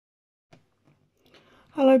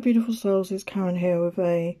Hello beautiful souls, it's Karen here with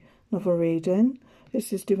another reading.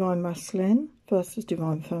 This is Divine Masculine versus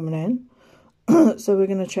Divine Feminine. So we're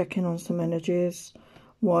going to check in on some energies,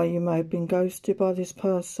 why you may have been ghosted by this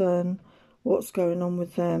person, what's going on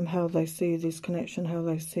with them, how they see this connection, how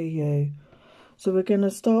they see you. So we're going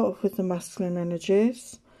to start off with the masculine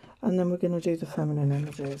energies and then we're going to do the feminine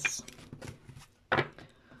energies. So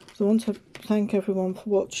I want to thank everyone for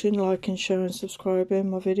watching, liking, sharing, subscribing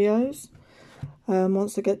my videos.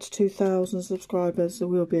 Once I get to 2,000 subscribers, there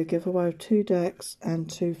will be a giveaway of 2 decks and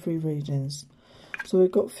 2 free readings. So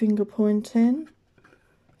we've got finger pointing,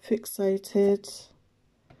 fixated,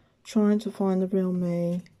 trying to find the real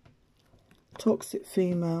me, toxic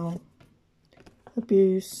female,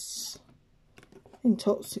 abuse,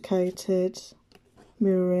 intoxicated,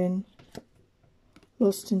 mirroring,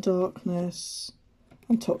 lost in darkness,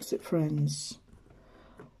 and toxic friends.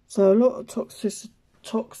 So a lot of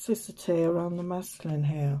toxicity around the masculine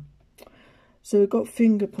here. So we've got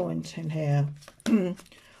finger pointing here.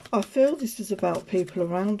 I feel this is about people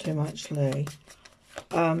around him actually,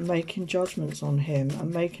 making judgments on him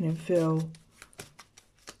and making him feel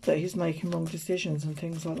that he's making wrong decisions and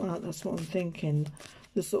things like that. That's what I'm thinking.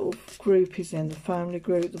 The sort of group he's in, the family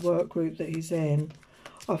group, the work group that he's in,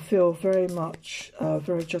 I feel very much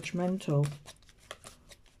very judgmental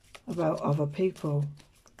about other people.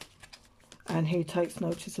 And he takes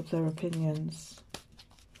notice of their opinions.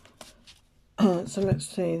 So let's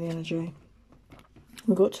see the energy.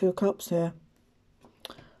 We've got 2 cups here.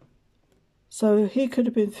 So he could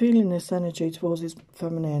have been feeling this energy towards his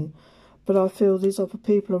feminine, but I feel these other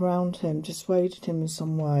people around him dissuaded him in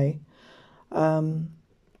some way from,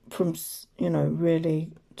 you know,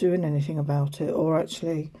 really doing anything about it or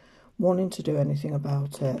actually wanting to do anything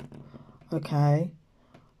about it. Okay.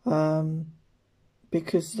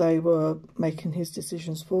 Because they were making his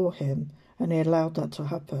decisions for him and he allowed that to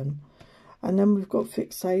happen. And then we've got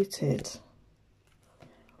fixated,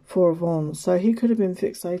 4 of Wands. So he could have been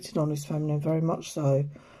fixated on his feminine, very much so.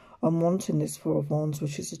 I'm wanting this 4 of Wands,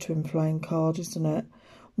 which is a twin flame card, isn't it?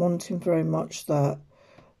 Wanting very much that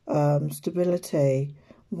stability,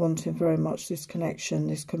 wanting very much this connection,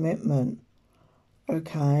 this commitment.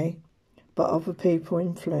 Okay, but other people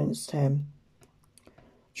influenced him.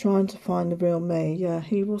 Trying to find the real me. Yeah,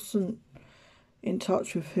 he wasn't in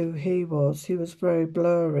touch with who he was. He was very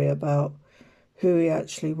blurry about who he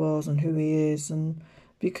actually was and who he is. And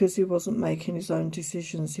because he wasn't making his own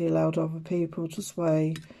decisions, he allowed other people to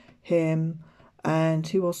sway him. And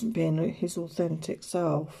he wasn't being his authentic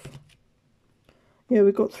self. Yeah,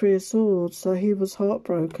 we got 3 of Swords. So he was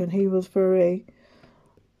heartbroken. He was very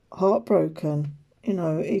heartbroken. You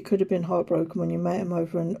know, he could have been heartbroken when you met him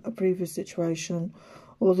over in a previous situation.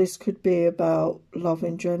 Or this could be about love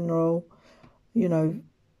in general. You know,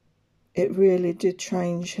 it really did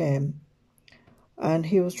change him. And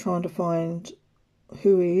he was trying to find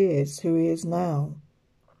who he is now.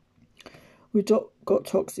 We got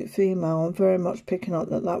toxic female. I'm very much picking up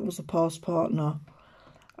that that was a past partner.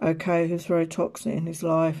 Okay, who's very toxic in his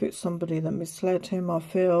life. It's somebody that misled him, I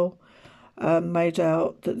feel. Made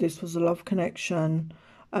out that this was a love connection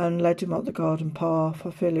and led him up the garden path.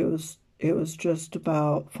 I feel it was just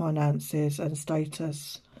about finances and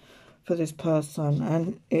status for this person,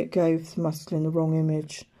 and it gave the masculine the wrong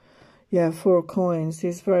image. Yeah, 4 of Coins.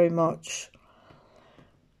 He's very much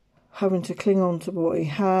having to cling on to what he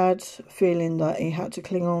had, feeling that he had to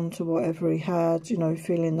cling on to whatever he had, you know,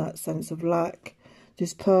 feeling that sense of lack.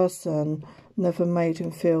 This person never made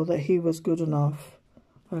him feel that he was good enough,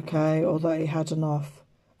 okay, or that he had enough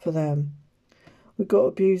for them. We've got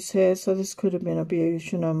abuse here, so this could have been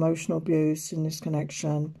abuse, you know, emotional abuse in this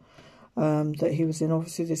connection that he was in.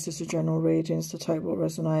 Obviously, this is a general reading, so take what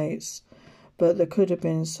resonates. But there could have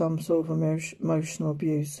been some sort of emotional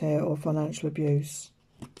abuse here or financial abuse.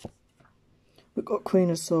 We've got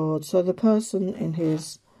Queen of Swords. So the person in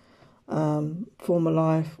his former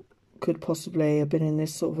life could possibly have been in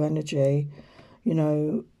this sort of energy. You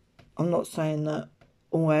know, I'm not saying that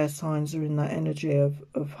all air signs are in that energy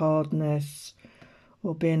of hardness,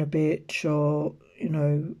 or being a bitch, or, you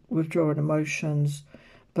know, withdrawing emotions.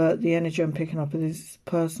 But the energy I'm picking up of this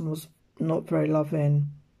person was not very loving.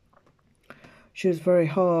 She was very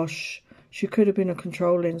harsh. She could have been a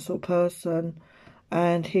controlling sort of person.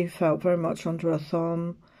 And he felt very much under her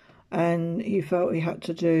thumb. And he felt he had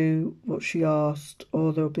to do what she asked,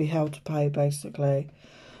 or there would be hell to pay, basically.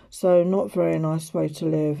 So not a very nice way to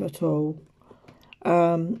live at all.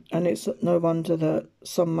 And it's no wonder that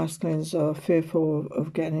some masculines are fearful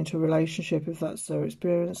of getting into a relationship if that's their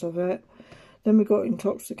experience of it. Then we got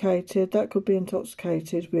intoxicated. That could be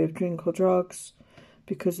intoxicated with drink or drugs.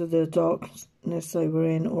 because of the darkness they were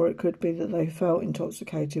in, or it could be that they felt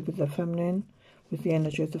intoxicated with their feminine, with the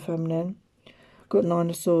energy of the feminine. Got Nine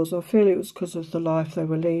of Swords. I feel it was because of the life they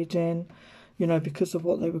were leading, you know, because of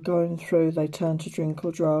what they were going through. They turned to drink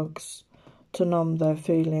or drugs to numb their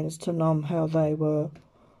feelings, to numb how they were,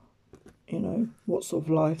 you know, what sort of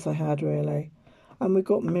life they had, really. And we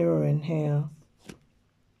got mirroring here.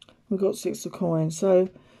 We got Six of Coins. So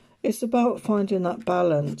it's about finding that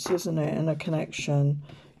balance, isn't it, and a connection.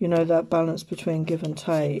 You know, that balance between give and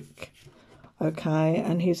take. Okay,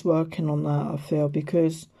 and he's working on that, I feel,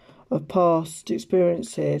 because of past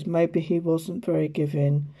experiences. Maybe he wasn't very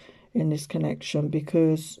giving in this connection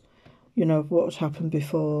because, you know, of what had happened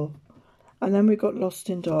before. And then we got Lost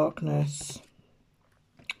in Darkness.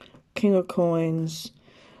 King of Coins.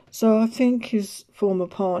 So I think his former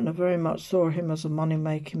partner very much saw him as a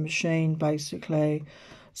money-making machine, basically.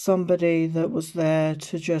 Somebody that was there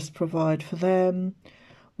to just provide for them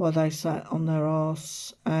while they sat on their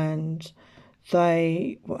arse, and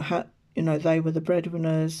they had, you know, they were the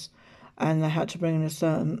breadwinners, and they had to bring in a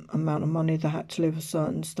certain amount of money. They had to live a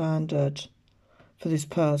certain standard for this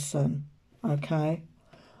person, okay?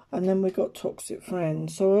 And then we got toxic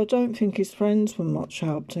friends. So I don't think his friends were much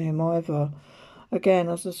help to him either. Again,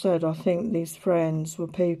 as I said, I think these friends were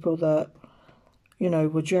people that, you know,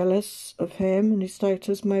 were jealous of him and his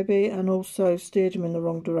status maybe, and also steered him in the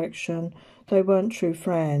wrong direction. They weren't true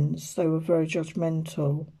friends. They were very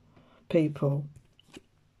judgmental people.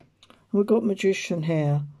 We've got Magician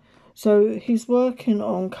here. So he's working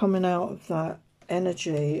on coming out of that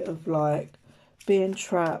energy of like being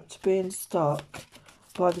trapped, being stuck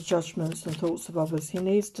by the judgments and thoughts of others. He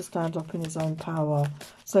needs to stand up in his own power.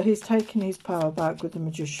 So he's taking his power back with the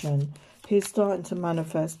Magician. He's starting to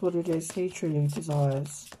manifest what it is he truly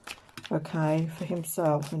desires, okay, for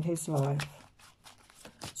himself and his life.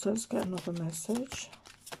 So let's get another message.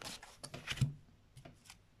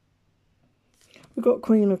 We've got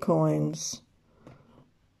Queen of Coins.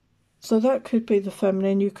 So that could be the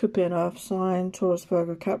feminine. You could be an earth sign, Taurus,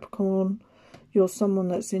 Virgo, Capricorn. You're someone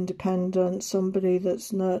that's independent, somebody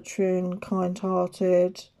that's nurturing,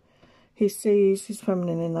 kind-hearted. He sees his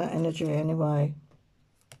feminine in that energy anyway.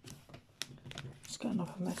 Let's get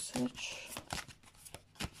another message.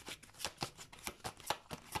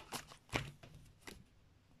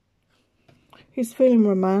 He's feeling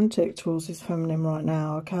romantic towards his feminine right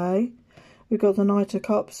now, okay? We've got the Knight of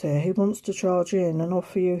Cups here. He wants to charge in and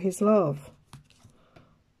offer you his love.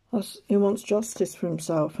 He wants justice for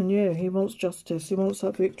himself and you. He wants justice. He wants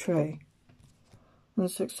that victory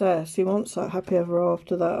and success. He wants that happy ever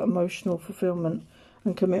after, that emotional fulfillment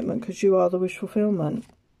and commitment, because you are the wish fulfillment.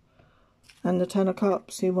 And the Ten of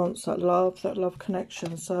Cups, he wants that love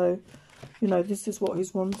connection. So, you know, this is what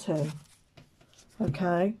he's wanting.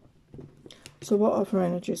 Okay? So what other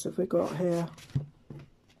energies have we got here?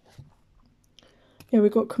 Yeah,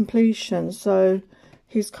 we've got completion. So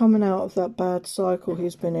he's coming out of that bad cycle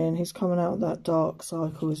he's been in. He's coming out of that dark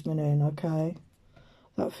cycle he's been in, okay?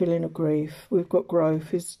 That feeling of grief. We've got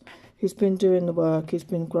growth. He's been doing the work. He's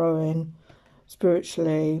been growing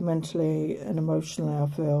spiritually, mentally and emotionally, I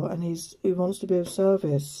feel. And he wants to be of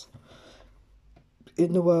service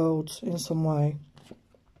in the world in some way.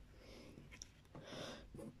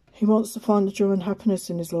 He wants to find the joy and happiness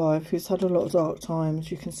in his life. He's had a lot of dark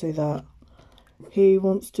times, you can see that. He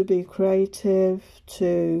wants to be creative,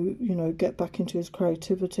 to, you know, get back into his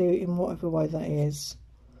creativity in whatever way that is.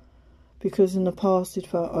 Because in the past he'd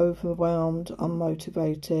felt overwhelmed,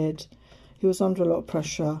 unmotivated. He was under a lot of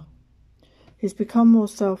pressure. He's become more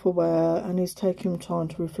self-aware and he's taking time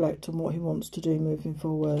to reflect on what he wants to do moving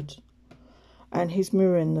forward. And he's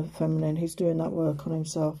mirroring the feminine. He's doing that work on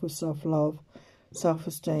himself with self-love,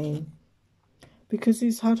 self-esteem. Because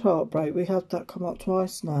he's had heartbreak. We had that come up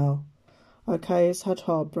twice now. Okay, he's had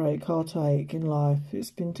heartbreak, heartache in life.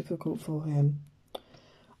 It's been difficult for him.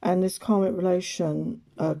 And this karmic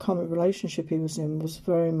relationship he was in was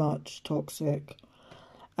very much toxic.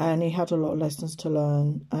 And he had a lot of lessons to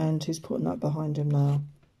learn. And he's putting that behind him now.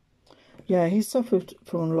 Yeah, he's suffered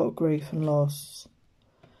from a lot of grief and loss.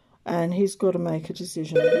 And he's got to make a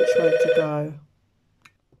decision which way to go.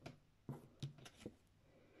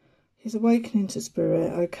 He's awakening to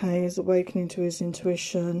spirit, okay? He's awakening to his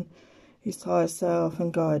intuition, his higher self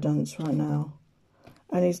and guidance right now.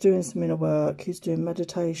 And he's doing some inner work. He's doing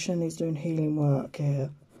meditation. He's doing healing work here.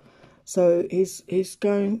 So he's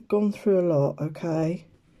gone through a lot, okay?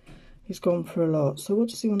 He's gone through a lot. So what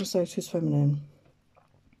does he want to say to his feminine?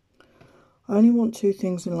 I only want two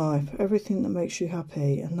things in life. Everything that makes you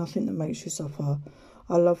happy and nothing that makes you suffer.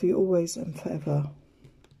 I love you always and forever.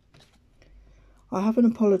 I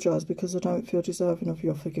haven't apologised because I don't feel deserving of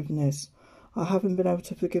your forgiveness. I haven't been able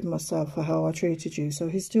to forgive myself for how I treated you. So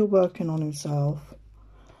he's still working on himself.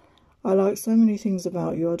 I like so many things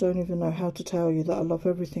about you. I don't even know how to tell you that I love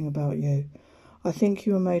everything about you. I think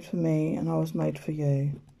you were made for me and I was made for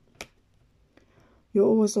you. You're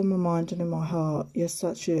always on my mind and in my heart. Yes,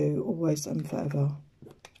 that's you, always and forever.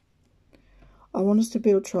 I want us to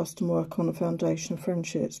build trust and work on a foundation of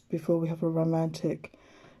friendships before we have a romantic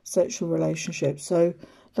sexual relationship. So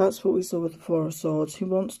that's what we saw with the Four of Swords. He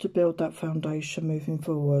wants to build that foundation moving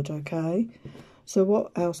forward, okay? So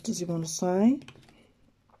what else does he want to say?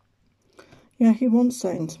 Yeah, he wants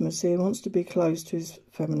that intimacy. He wants to be close to his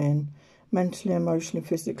feminine, mentally, emotionally,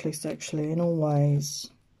 physically, sexually, in all ways.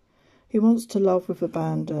 He wants to love with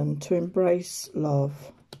abandon, to embrace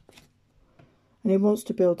love. And he wants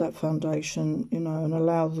to build that foundation, you know, and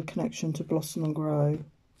allow the connection to blossom and grow.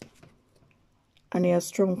 And he has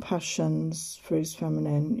strong passions for his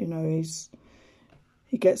feminine. You know,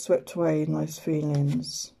 he gets swept away in those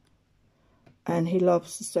feelings. And he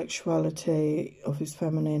loves the sexuality of his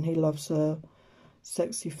feminine. He loves her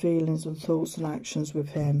sexy feelings and thoughts and actions with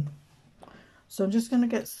him. So I'm just going to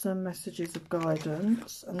get some messages of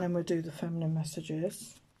guidance, and then we'll do the feminine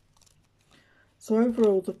messages. So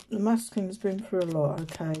overall, the masculine has been through a lot,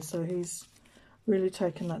 okay? So he's really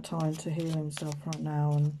taken that time to heal himself right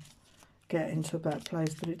now and get into a better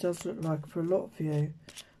place. But it does look like for a lot of you,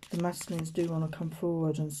 the masculines do want to come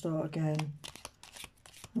forward and start again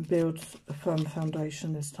and build a firm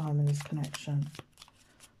foundation this time in this connection.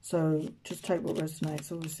 So just take what resonates.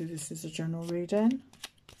 Obviously, this is a general reading.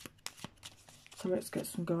 So let's get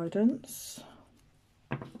some guidance.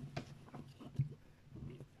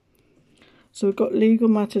 So we've got legal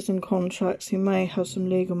matters and contracts. He may have some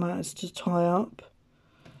legal matters to tie up.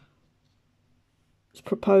 There's a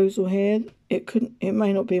proposal here. It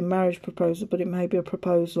may not be a marriage proposal, but it may be a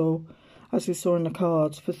proposal, as we saw in the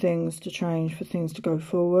cards, for things to change, for things to go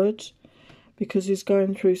forward. Because he's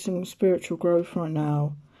going through some spiritual growth right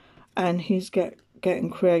now. And he's getting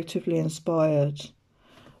creatively inspired.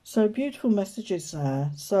 So beautiful messages there.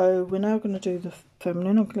 So we're now going to do the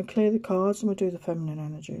feminine. I'm going to clear the cards and we'll do the feminine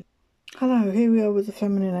energies. Hello, here we are with the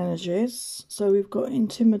feminine energies. So we've got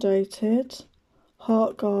intimidated,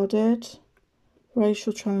 heart guarded,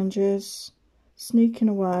 racial challenges, sneaking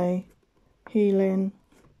away, healing,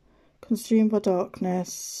 consumed by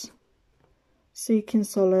darkness, seeking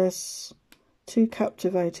solace, too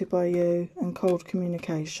captivated by you, and cold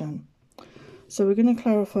communication. So we're going to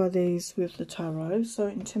clarify these with the tarot. So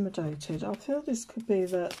intimidated. I feel this could be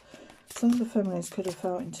that some of the feminines could have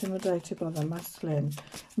felt intimidated by the masculine.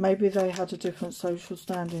 Maybe they had a different social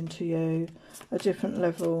standing to you, a different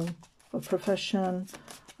level of profession.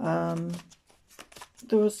 There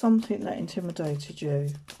was something that intimidated you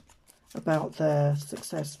about their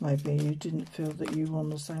success, maybe. You didn't feel that you were on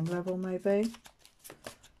the same level, maybe.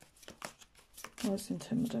 What's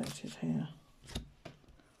intimidated here?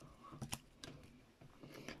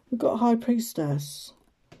 We've got High Priestess.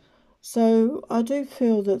 So I do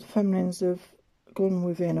feel that the feminines have gone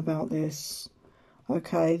within about this.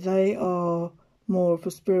 Okay, they are more of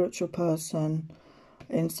a spiritual person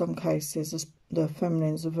in some cases. The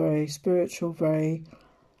feminines are very spiritual, very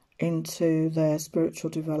into their spiritual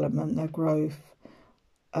development, their growth,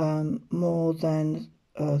 more than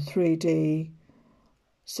 3D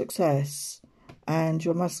success. And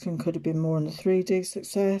your masculine could have been more in the 3D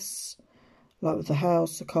success, like with the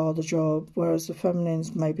house, the car, the job, whereas the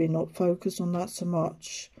feminines maybe not focused on that so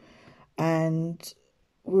much. And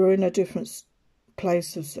we're in a different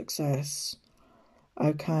place of success.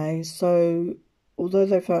 Okay, so although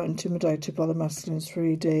they felt intimidated by the masculine's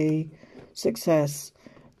 3D success,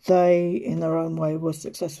 they, in their own way, were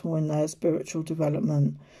successful in their spiritual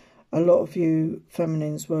development. A lot of you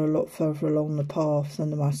feminines were a lot further along the path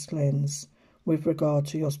than the masculines with regard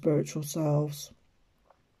to your spiritual selves.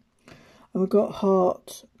 And we've got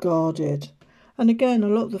heart guarded. And again, a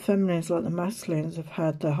lot of the feminines, like the masculines, have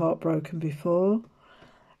had their heart broken before.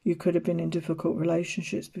 You could have been in difficult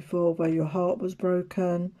relationships before where your heart was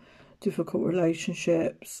broken. Difficult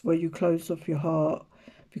relationships where you closed off your heart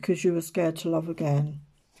because you were scared to love again.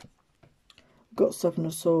 We've got Seven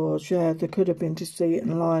of Swords. Yeah, there could have been deceit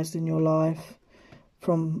and lies in your life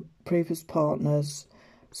from previous partners.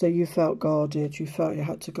 So you felt guarded. You felt you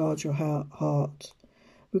had to guard your heart.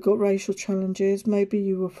 We've got racial challenges. Maybe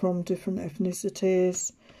you were from different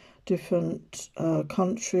ethnicities, different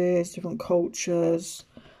countries, different cultures.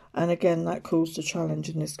 And again, that caused a challenge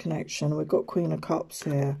in this connection. We've got Queen of Cups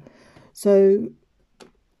here. So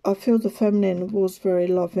I feel the feminine was very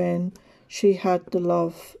loving. She had the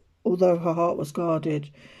love, although her heart was guarded.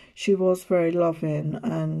 she was very loving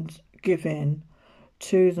and giving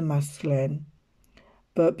to the masculine,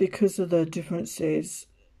 but because of the differences,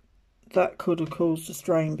 that could have caused a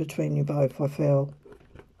strain between you both, I feel.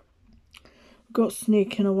 Got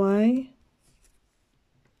sneaking away.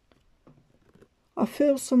 I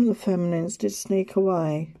feel some of the feminines did sneak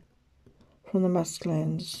away from the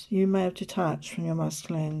masculines. You may have detached from your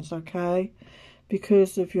masculines, okay?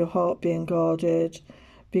 Because of your heart being guarded,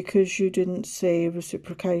 because you didn't see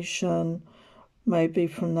reciprocation, maybe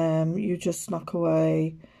from them, you just snuck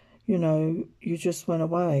away, you know, you just went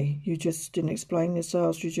away. You just didn't explain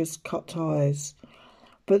yourselves, you just cut ties.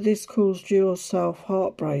 But this caused yourself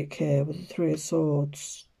heartbreak here with the Three of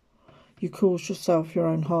Swords. You caused yourself your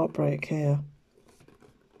own heartbreak here.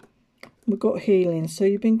 We've got healing. So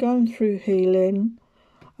you've been going through healing.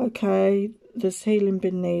 Okay, there's healing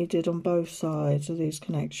been needed on both sides of this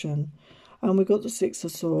connection. And we've got the Six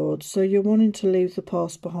of Swords. So you're wanting to leave the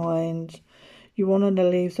past behind. You want to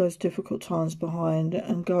leave those difficult times behind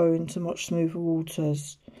and go into much smoother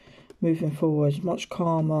waters moving forward, much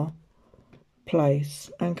calmer place,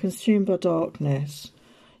 and consumed by darkness.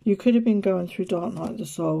 You could have been going through dark night of the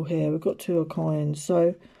soul here. We've got Two of Coins.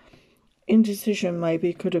 So indecision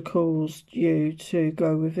maybe could have caused you to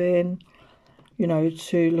go within, you know,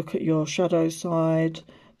 to look at your shadow side,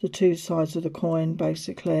 the two sides of the coin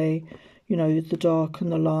basically, you know, the dark and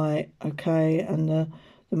the light, okay, and the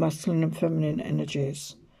masculine and feminine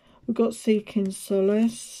energies. We've got seeking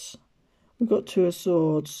solace. We've got Two of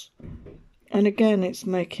Swords. And again, it's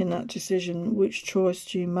making that decision. Which choice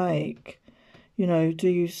do you make? You know, do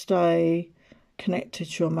you stay connected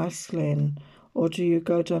to your masculine, or do you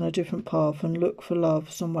go down a different path and look for love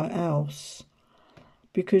somewhere else?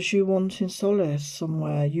 Because you want in solace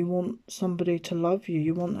somewhere. You want somebody to love you.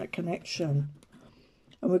 You want that connection.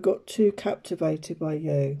 And we've got Two captivated by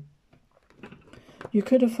you. You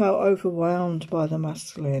could have felt overwhelmed by the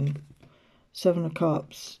masculine. Seven of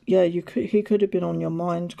Cups. Yeah, he could have been on your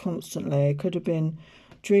mind constantly. It could have been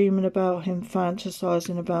dreaming about him,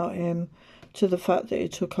 fantasizing about him, to the fact that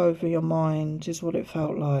it took over your mind is what it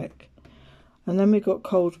felt like. And then we got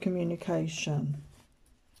cold communication.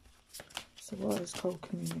 So what is cold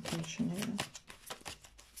communication here?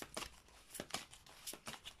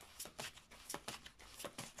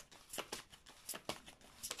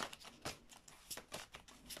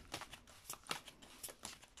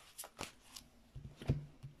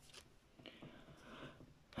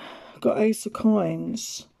 Got Ace of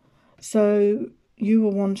Coins. So you were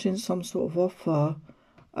wanting some sort of offer,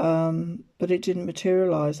 but it didn't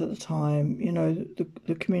materialise at the time. You know,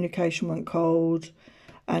 the communication went cold,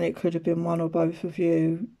 and it could have been one or both of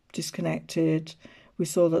you disconnected. We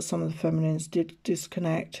saw that some of the feminines did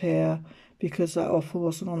disconnect here because that offer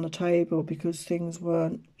wasn't on the table, because things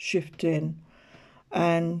weren't shifting,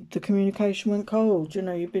 and the communication went cold. You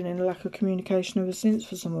know, you've been in lack of communication ever since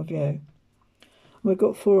for some of you. We've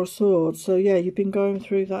got Four of Swords. So yeah, you've been going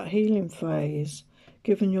through that healing phase,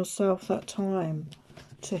 giving yourself that time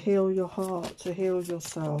to heal your heart, to heal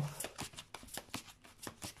yourself.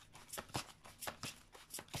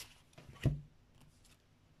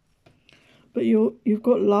 But you've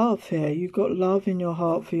got love here. You've got love in your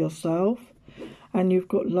heart for yourself, and you've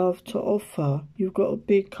got love to offer. You've got a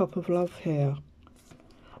big cup of love here.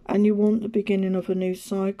 And you want the beginning of a new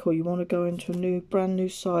cycle. You want to go into a brand new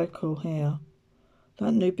cycle here.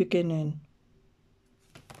 That new beginning.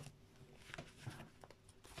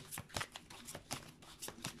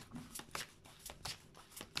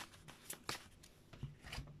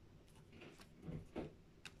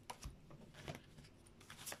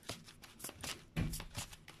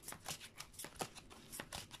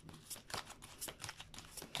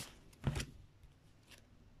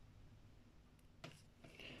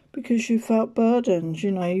 Because you felt burdened, you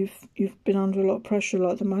know, you've been under a lot of pressure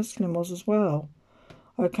like the masculine was as well.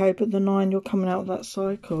 Okay, but the 9, you're coming out of that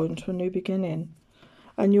cycle into a new beginning.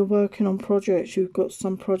 And you're working on projects. You've got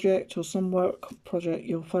some project or some work project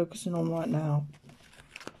you're focusing on right now.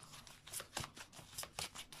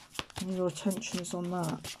 And your attention is on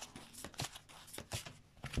that.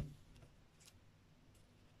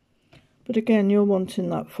 But again, you're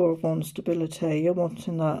wanting that Four of Wands stability. You're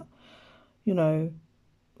wanting that, you know,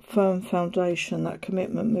 firm foundation, that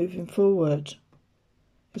commitment moving forward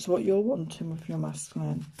is what you're wanting with your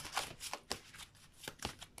masculine.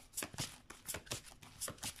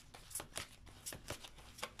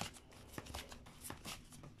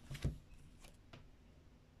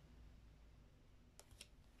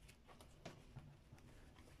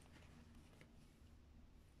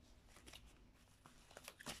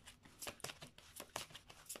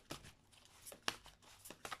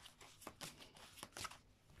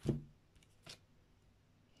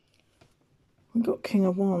 We've got King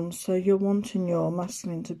of Wands. So you're wanting your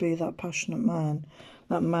masculine to be that passionate man,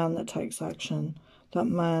 that man that takes action, that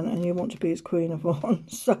man, and you want to be his Queen of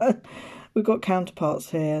Wands. So we've got counterparts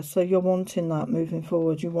here. So you're wanting that moving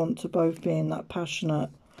forward. You want to both be in that passionate,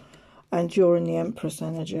 and you're in the Empress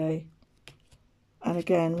energy. And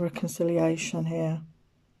again, reconciliation here.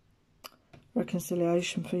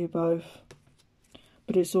 Reconciliation for you both.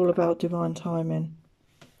 But it's all about divine timing.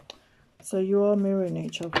 So you are mirroring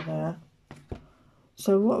each other there.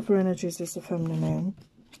 So what other energies is the feminine in?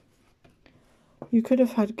 You could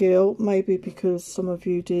have had guilt, maybe because some of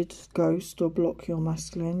you did ghost or block your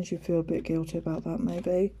masculines. You feel a bit guilty about that,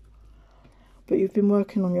 maybe. But you've been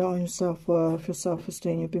working on your own self-worth, your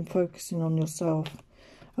self-esteem. You've been focusing on yourself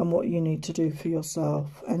and what you need to do for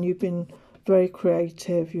yourself. And you've been very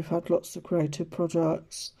creative. You've had lots of creative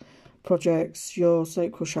projects. Your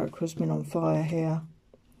sacral chakra has been on fire here.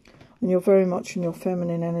 And you're very much in your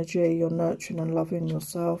feminine energy. You're nurturing and loving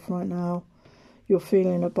yourself right now. You're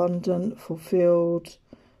feeling abundant, fulfilled,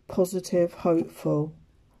 positive, hopeful.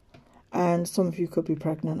 And some of you could be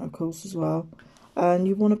pregnant, of course, as well. And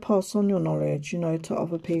you want to pass on your knowledge, you know, to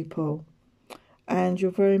other people. And you're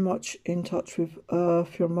very much in touch with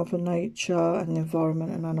Earth, your Mother Nature, and the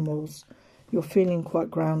environment and animals. You're feeling quite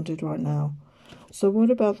grounded right now. So what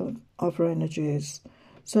about the other energies?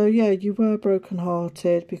 So yeah, you were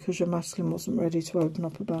broken-hearted because your masculine wasn't ready to open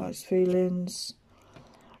up about his feelings.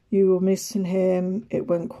 You were missing him. It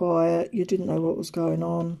went quiet. You didn't know what was going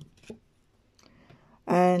on.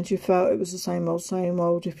 And you felt it was the same old, same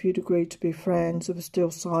old. If you'd agreed to be friends, there was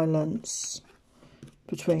still silence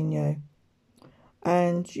between you.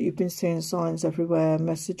 And you've been seeing signs everywhere,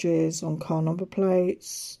 messages on car number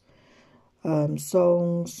plates,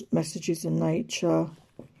 songs, messages in nature.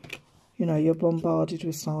 You know, you're bombarded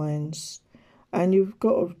with signs. And you've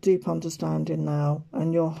got a deep understanding now,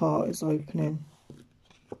 and your heart is opening.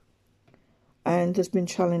 And there's been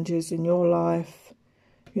challenges in your life,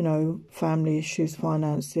 you know, family issues,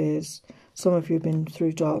 finances. Some of you have been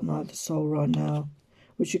through dark night of the soul right now,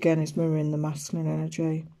 which again is mirroring the masculine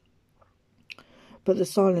energy. But the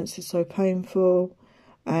silence is so painful,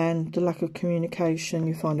 and the lack of communication,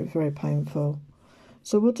 you find it very painful.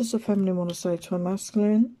 So what does the feminine want to say to a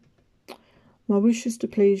masculine? My wish is to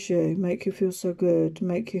please you, make you feel so good,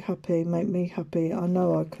 make you happy, make me happy. I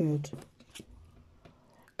know I could.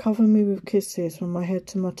 Cover me with kisses from my head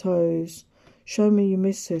to my toes. Show me you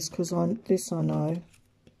miss this, because this I know.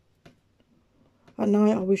 At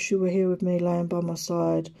night I wish you were here with me, laying by my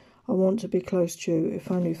side. I want to be close to you, if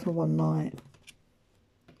only for one night.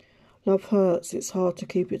 Love hurts, it's hard to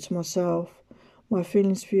keep it to myself. My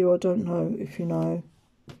feelings for you I don't know if you know.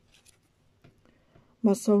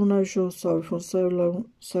 My soul knows your soul from so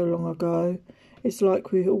long ago. It's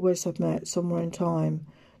like we always have met somewhere in time.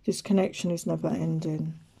 This connection is never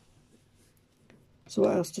ending. So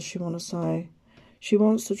what else does she want to say? She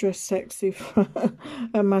wants to dress sexy for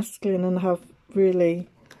a masculine and have really,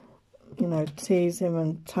 you know, tease him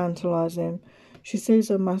and tantalise him. She sees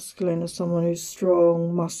her masculine as someone who's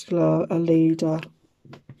strong, muscular, a leader.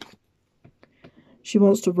 She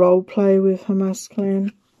wants to role play with her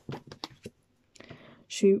masculine.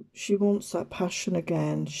 She wants that passion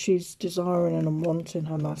again. She's desiring and wanting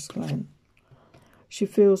her masculine. She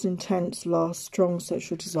feels intense lust, strong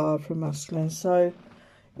sexual desire for a masculine. So,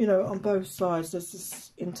 you know, on both sides there's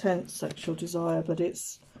this intense sexual desire, but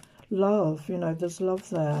it's love, you know, there's love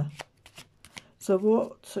there. So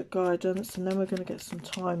what guidance? And then we're going to get some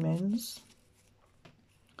timings.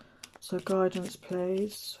 So guidance,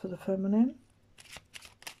 please, for the feminine.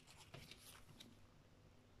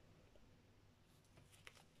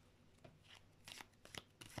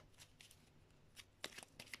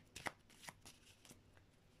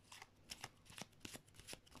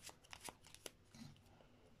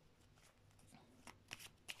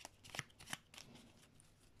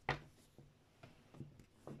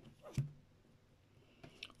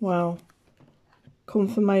 Well,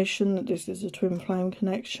 confirmation that this is a twin flame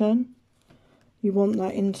connection. You want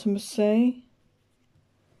that intimacy.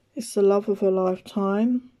 It's the love of a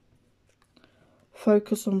lifetime.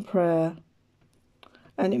 Focus on prayer.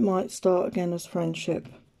 And it might start again as friendship.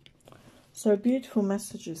 So beautiful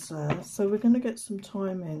messages there. So we're going to get some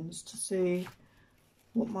timings to see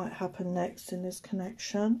what might happen next in this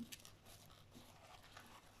connection.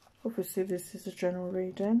 Obviously this is a general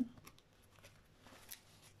reading.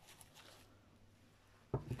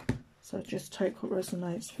 So just take what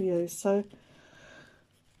resonates for you. So,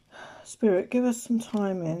 Spirit, give us some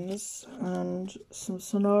timings and some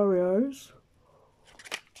scenarios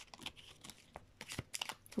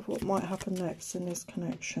of what might happen next in this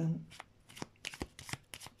connection.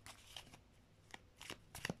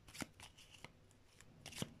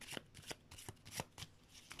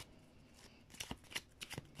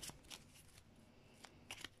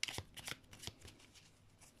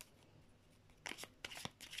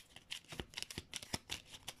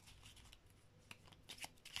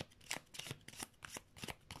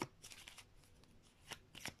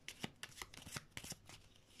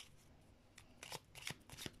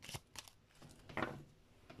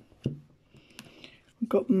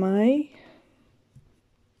 got May,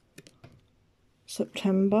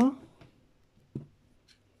 September,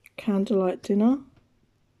 candlelight dinner,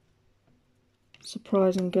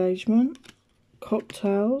 surprise engagement,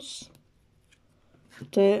 cocktails,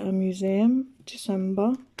 day at a museum,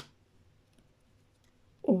 December,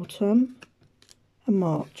 autumn, and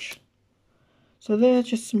March. So they're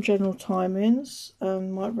just some general timings,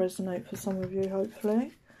 might resonate for some of you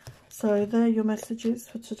hopefully. So they're your messages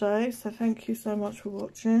for today. So thank you so much for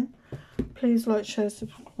watching. Please like, share,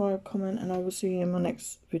 subscribe, comment, and I will see you in my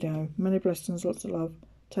next video. Many blessings, lots of love.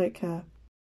 Take care.